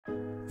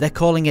They're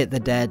calling it the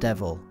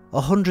Daredevil,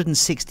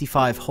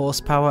 165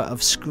 horsepower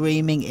of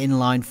screaming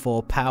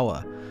inline-4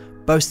 power,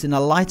 boasting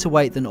a lighter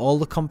weight than all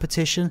the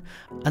competition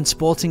and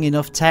sporting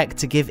enough tech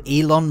to give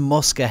Elon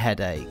Musk a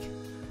headache.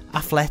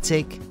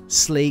 Athletic,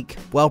 sleek,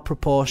 well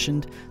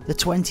proportioned, the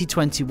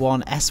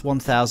 2021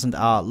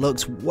 S1000r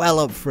looks well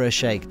up for a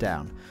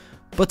shakedown.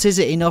 But is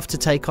it enough to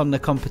take on the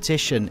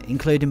competition,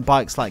 including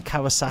bikes like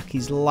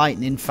Kawasaki's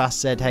lightning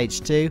fast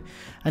ZH2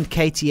 and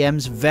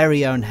KTM's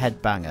very own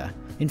headbanger?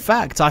 In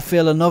fact, I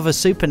feel another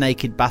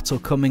SuperNaked battle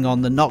coming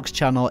on the Knox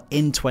channel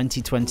in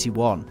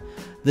 2021.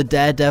 The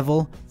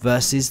Daredevil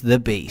versus the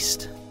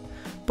Beast.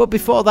 But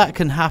before that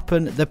can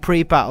happen, the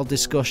pre-battle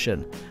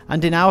discussion,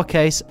 and in our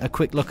case, a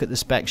quick look at the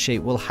spec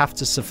sheet will have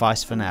to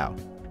suffice for now.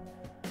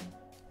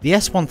 The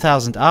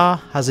S1000r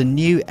has a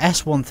new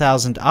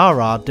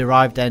S1000rr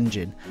derived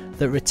engine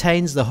that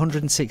retains the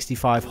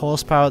 165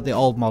 horsepower the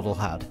old model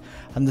had,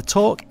 and the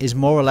torque is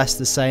more or less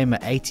the same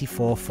at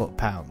 84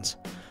 foot-pounds.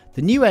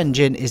 The new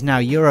engine is now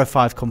Euro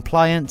 5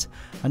 compliant,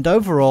 and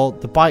overall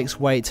the bike's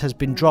weight has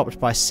been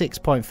dropped by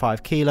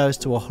 6.5 kilos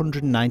to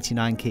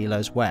 199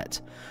 kilos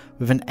wet,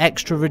 with an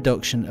extra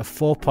reduction of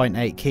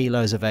 4.8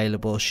 kilos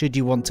available should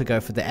you want to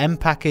go for the M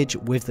package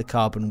with the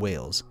carbon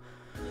wheels.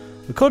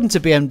 According to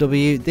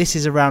BMW, this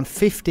is around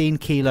 15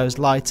 kilos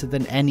lighter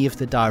than any of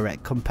the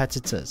direct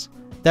competitors.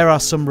 There are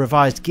some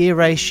revised gear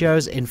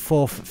ratios in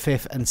 4th,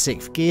 5th and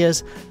 6th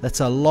gears that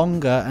are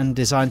longer and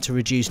designed to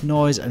reduce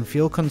noise and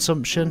fuel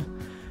consumption.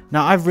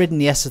 Now, I've ridden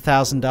the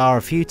S1000r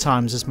a few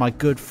times as my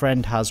good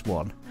friend has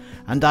one,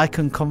 and I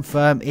can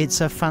confirm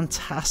it's a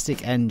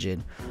fantastic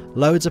engine,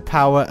 loads of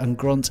power and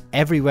grunt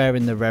everywhere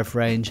in the rev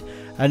range,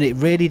 and it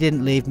really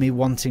didn't leave me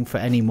wanting for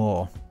any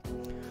more.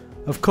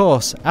 Of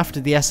course,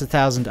 after the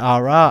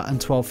S1000rr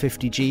and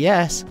 1250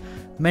 GS,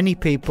 many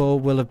people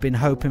will have been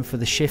hoping for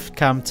the shift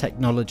cam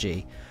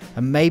technology,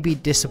 and may be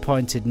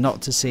disappointed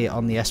not to see it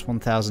on the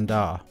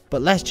S1000r,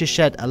 but let's just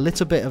shed a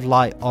little bit of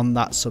light on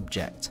that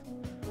subject.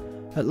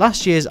 At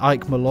last year's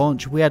EICMA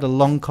launch, we had a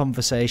long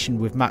conversation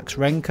with Max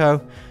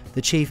Renko,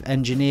 the chief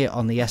engineer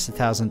on the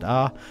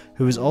S1000r,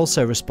 who was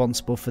also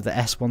responsible for the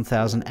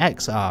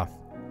S1000XR.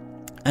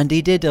 And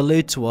he did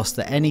allude to us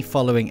that any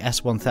following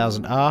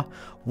S1000r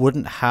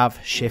wouldn't have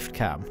shift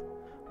cam.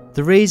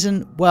 The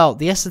reason? Well,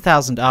 the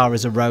S1000r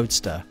is a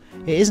roadster.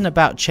 It isn't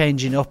about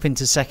changing up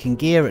into second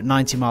gear at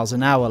 90 miles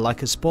an hour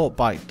like a sport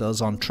bike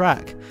does on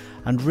track,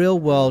 and real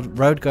world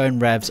road going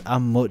revs are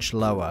much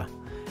lower.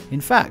 In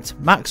fact,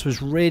 Max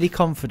was really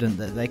confident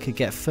that they could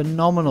get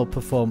phenomenal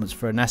performance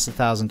for an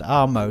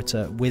S1000r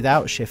motor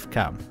without shift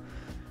cam.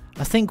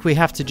 I think we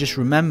have to just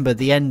remember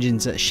the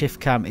engines that shift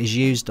cam is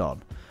used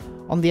on.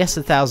 On the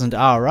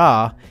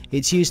S1000rr,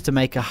 it's used to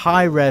make a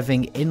high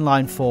revving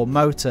inline-4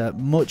 motor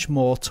much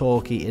more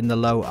torquey in the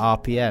low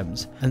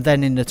RPMs, and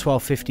then in the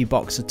 1250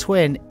 Boxer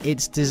Twin,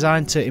 it's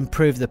designed to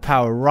improve the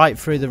power right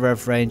through the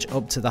rev range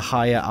up to the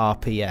higher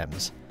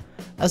RPMs.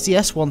 As the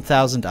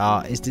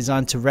S1000r is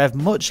designed to rev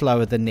much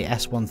lower than the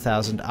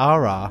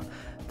S1000rr,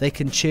 they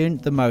can tune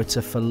the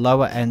motor for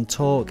lower end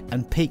torque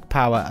and peak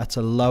power at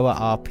a lower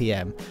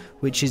RPM,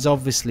 which is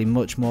obviously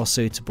much more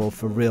suitable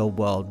for real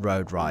world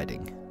road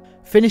riding.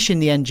 Finishing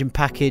the engine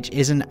package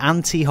is an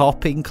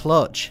anti-hopping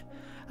clutch,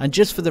 and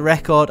just for the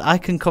record, I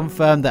can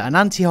confirm that an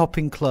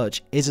anti-hopping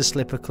clutch is a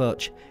slipper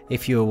clutch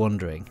if you were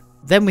wondering.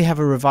 Then we have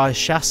a revised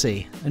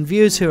chassis, and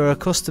viewers who are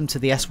accustomed to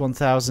the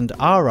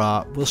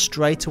S1000rr will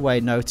straight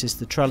away notice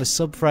the trellis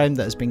subframe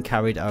that has been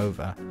carried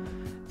over.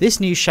 This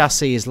new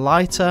chassis is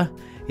lighter,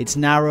 it's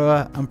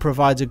narrower and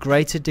provides a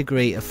greater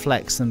degree of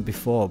flex than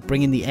before,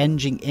 bringing the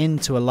engine in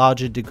to a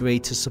larger degree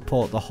to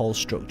support the whole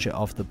structure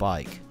of the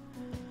bike.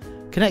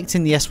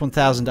 Connecting the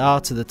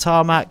S1000r to the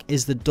tarmac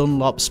is the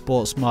Dunlop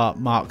Sportsmart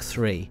Mark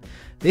III.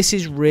 This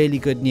is really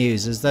good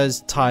news as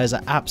those tyres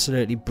are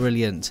absolutely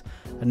brilliant,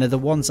 and they're the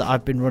ones that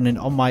I've been running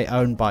on my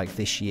own bike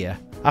this year.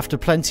 After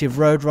plenty of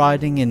road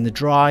riding in the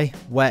dry,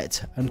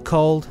 wet and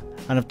cold,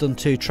 and I've done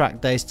 2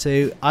 track days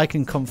too, I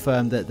can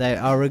confirm that they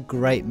are a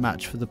great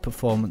match for the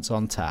performance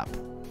on tap.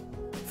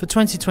 For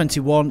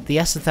 2021, the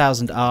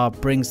S1000r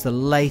brings the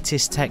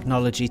latest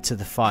technology to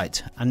the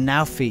fight and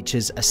now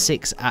features a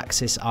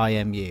 6-axis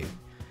IMU.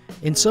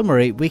 In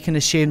summary, we can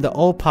assume that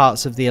all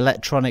parts of the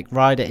electronic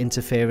rider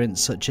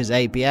interference such as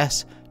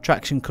ABS,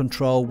 traction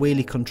control,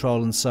 wheelie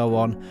control and so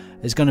on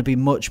is going to be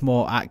much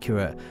more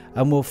accurate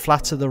and will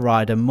flatter the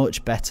rider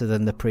much better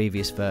than the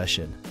previous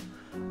version.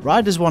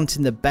 Riders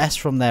wanting the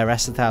best from their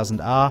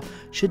S1000r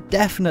should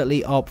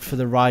definitely opt for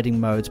the Riding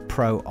Mode's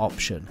Pro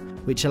option,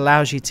 which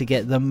allows you to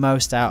get the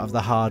most out of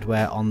the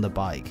hardware on the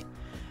bike.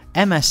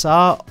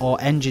 MSR or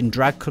engine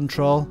drag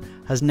control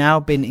has now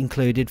been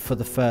included for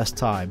the first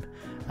time,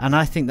 and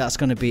I think that's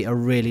going to be a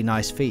really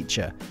nice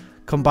feature,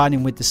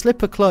 combining with the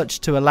slipper clutch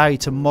to allow you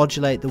to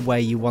modulate the way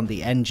you want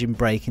the engine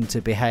braking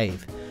to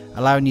behave,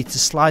 allowing you to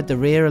slide the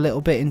rear a little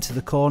bit into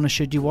the corner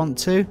should you want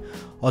to,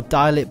 or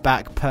dial it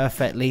back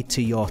perfectly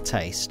to your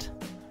taste.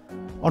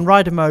 On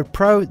Rider Mode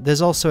Pro,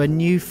 there's also a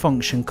new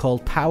function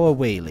called Power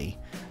Wheelie,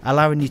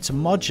 allowing you to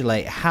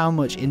modulate how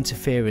much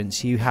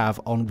interference you have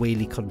on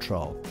wheelie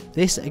control.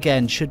 This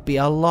again should be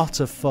a lot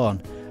of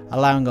fun,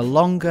 allowing a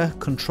longer,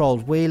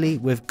 controlled wheelie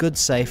with good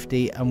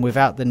safety and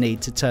without the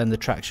need to turn the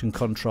traction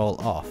control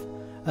off.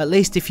 At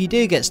least if you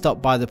do get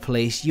stopped by the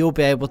police, you'll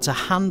be able to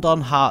hand on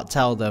heart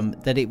tell them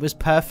that it was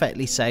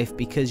perfectly safe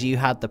because you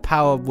had the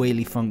power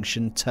wheelie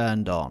function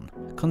turned on.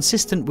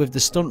 Consistent with the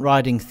stunt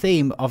riding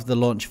theme of the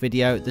launch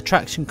video, the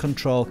traction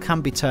control can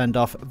be turned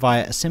off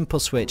via a simple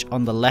switch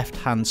on the left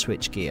hand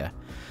switch gear.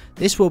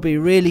 This will be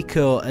really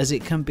cool as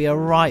it can be a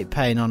right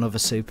pain on other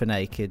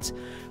SuperNakeds,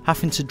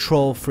 having to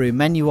trawl through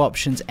menu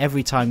options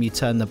every time you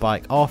turn the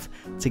bike off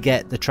to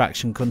get the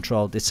traction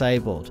control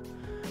disabled.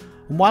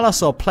 And while I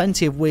saw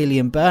plenty of wheelie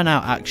and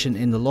burnout action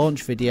in the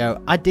launch video,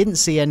 I didn't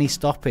see any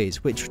stoppies,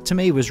 which to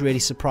me was really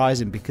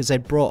surprising because they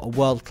brought a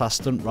world-class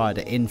stunt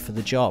rider in for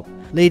the job,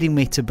 leading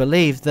me to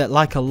believe that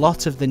like a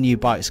lot of the new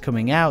bikes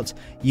coming out,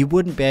 you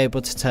wouldn't be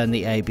able to turn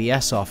the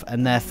ABS off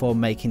and therefore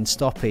making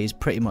stoppies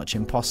pretty much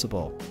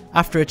impossible.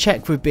 After a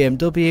check with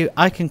BMW,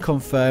 I can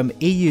confirm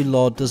EU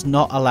law does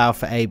not allow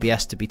for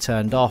ABS to be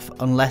turned off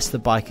unless the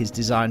bike is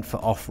designed for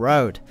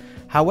off-road.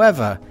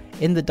 However,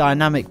 in the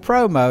Dynamic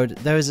Pro mode,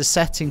 there is a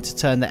setting to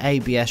turn the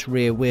ABS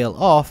rear wheel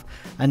off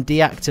and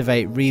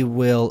deactivate rear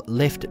wheel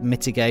lift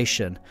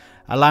mitigation,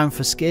 allowing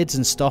for skids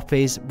and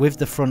stoppies with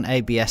the front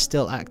ABS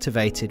still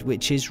activated,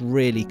 which is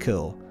really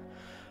cool.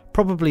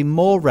 Probably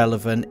more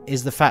relevant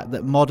is the fact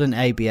that modern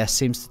ABS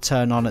seems to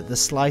turn on at the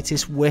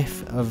slightest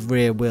whiff of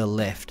rear wheel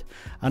lift,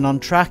 and on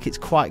track it's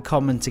quite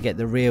common to get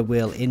the rear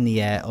wheel in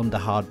the air under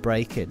hard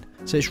braking.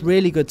 So it's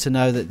really good to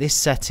know that this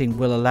setting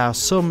will allow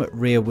some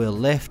rear wheel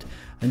lift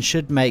and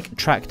should make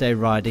track day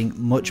riding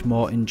much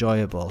more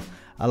enjoyable,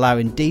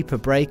 allowing deeper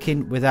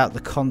braking without the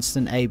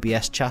constant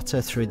ABS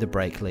chatter through the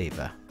brake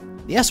lever.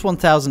 The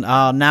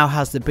S1000r now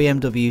has the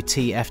BMW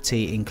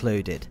TFT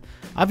included.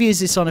 I've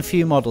used this on a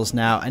few models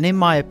now, and in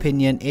my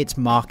opinion it's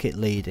market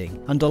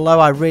leading. And although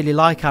I really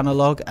like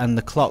analog and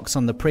the clocks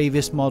on the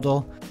previous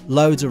model,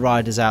 loads of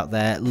riders out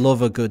there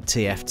love a good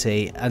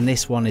TFT, and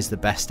this one is the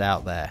best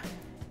out there.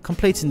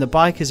 Completing the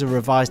bike is a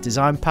revised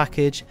design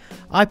package.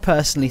 I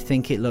personally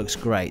think it looks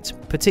great,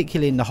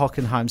 particularly in the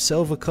Hockenheim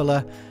silver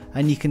colour,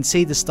 and you can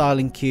see the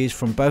styling cues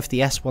from both the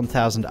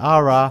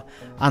S1000rr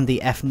and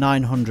the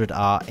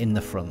F900r in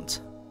the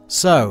front.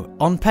 So,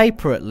 on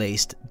paper at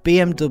least,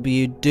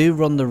 BMW do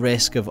run the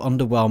risk of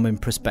underwhelming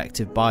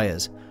prospective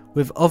buyers,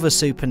 with other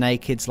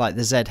SuperNakeds like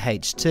the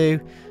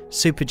ZH2,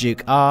 Super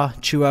Duke R,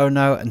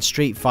 Tuono and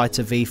Street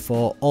Fighter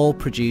V4 all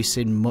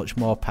producing much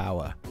more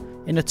power.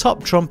 In a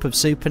top trump of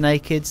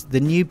SuperNakeds, the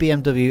new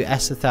BMW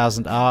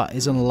S1000r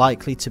is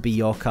unlikely to be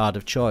your card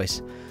of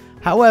choice.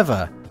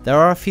 However, there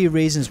are a few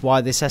reasons why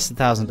this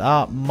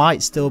S1000r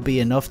might still be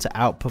enough to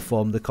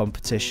outperform the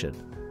competition.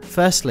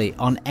 Firstly,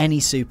 on any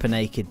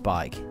SuperNaked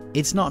bike,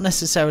 it's not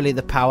necessarily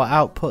the power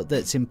output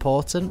that's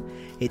important,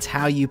 it's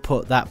how you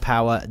put that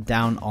power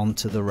down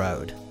onto the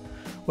road.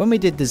 When we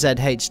did the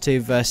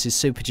ZH2 versus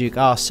Super Duke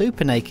R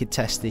SuperNaked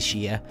test this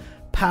year,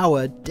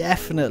 power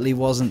definitely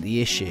wasn't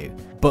the issue,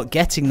 but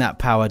getting that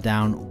power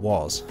down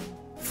was.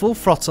 Full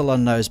throttle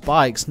on those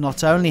bikes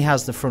not only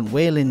has the front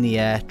wheel in the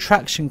air,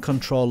 traction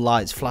control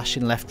lights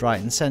flashing left, right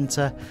and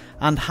centre,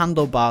 and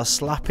handlebars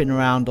slapping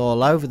around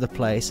all over the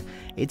place,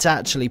 it's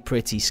actually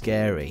pretty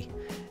scary.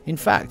 In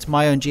fact,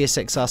 my own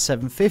GSX-R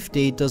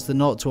 750 does the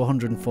 0 to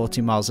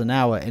 140 miles an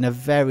hour in a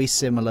very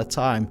similar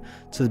time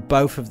to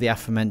both of the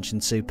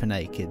aforementioned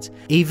SuperNakeds,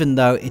 even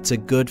though it's a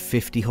good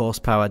 50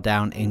 horsepower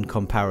down in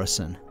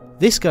comparison.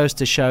 This goes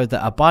to show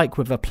that a bike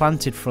with a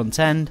planted front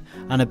end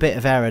and a bit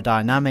of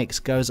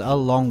aerodynamics goes a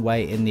long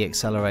way in the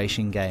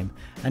acceleration game,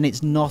 and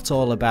it's not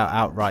all about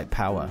outright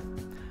power.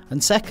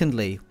 And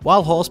secondly,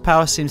 while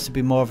horsepower seems to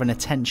be more of an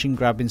attention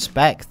grabbing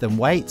spec than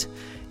weight,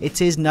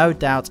 it is no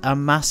doubt a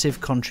massive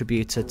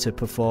contributor to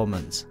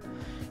performance.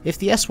 If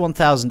the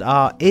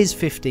S1000r is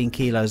 15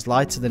 kilos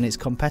lighter than its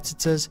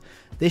competitors,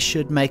 this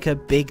should make a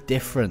big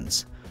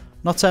difference.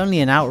 Not only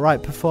in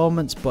outright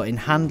performance, but in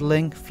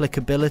handling,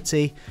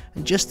 flickability,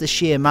 and just the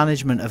sheer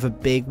management of a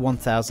big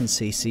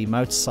 1000cc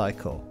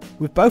motorcycle.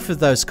 With both of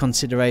those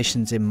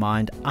considerations in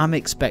mind, I'm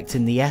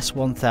expecting the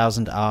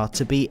S1000r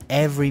to be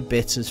every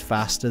bit as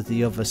fast as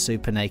the other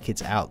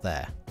SuperNakeds out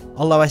there.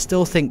 Although I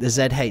still think the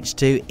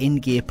ZH2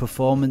 in-gear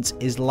performance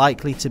is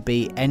likely to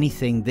be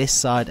anything this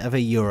side of a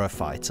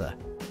Eurofighter.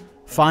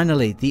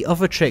 Finally, the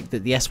other trick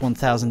that the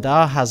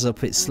S1000r has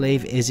up its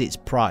sleeve is its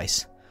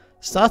price.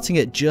 Starting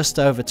at just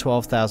over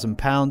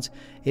 £12,000,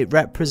 it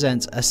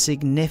represents a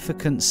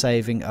significant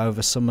saving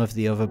over some of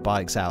the other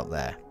bikes out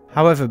there.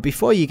 However,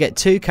 before you get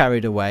too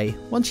carried away,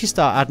 once you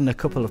start adding a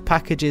couple of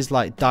packages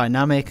like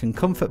Dynamic and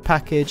Comfort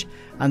package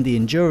and the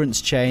Endurance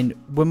chain,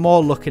 we're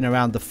more looking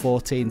around the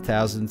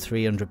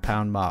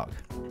 £14,300 mark.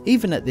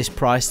 Even at this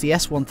price, the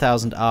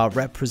S1000r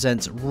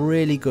represents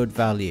really good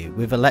value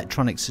with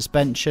electronic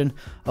suspension,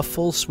 a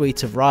full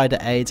suite of rider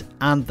aids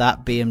and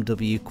that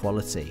BMW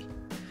quality.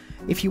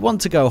 If you want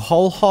to go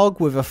whole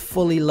hog with a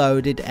fully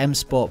loaded M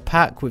Sport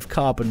pack with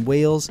carbon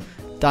wheels,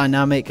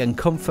 Dynamic and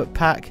Comfort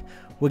pack,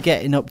 we're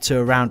getting up to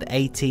around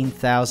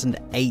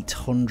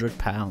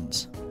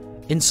 £18,800.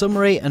 In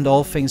summary, and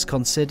all things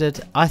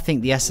considered, I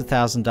think the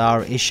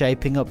S1000r is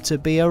shaping up to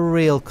be a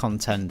real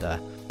contender.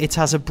 It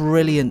has a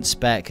brilliant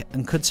spec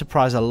and could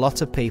surprise a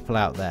lot of people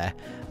out there,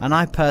 and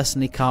I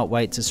personally can't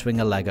wait to swing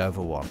a leg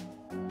over one.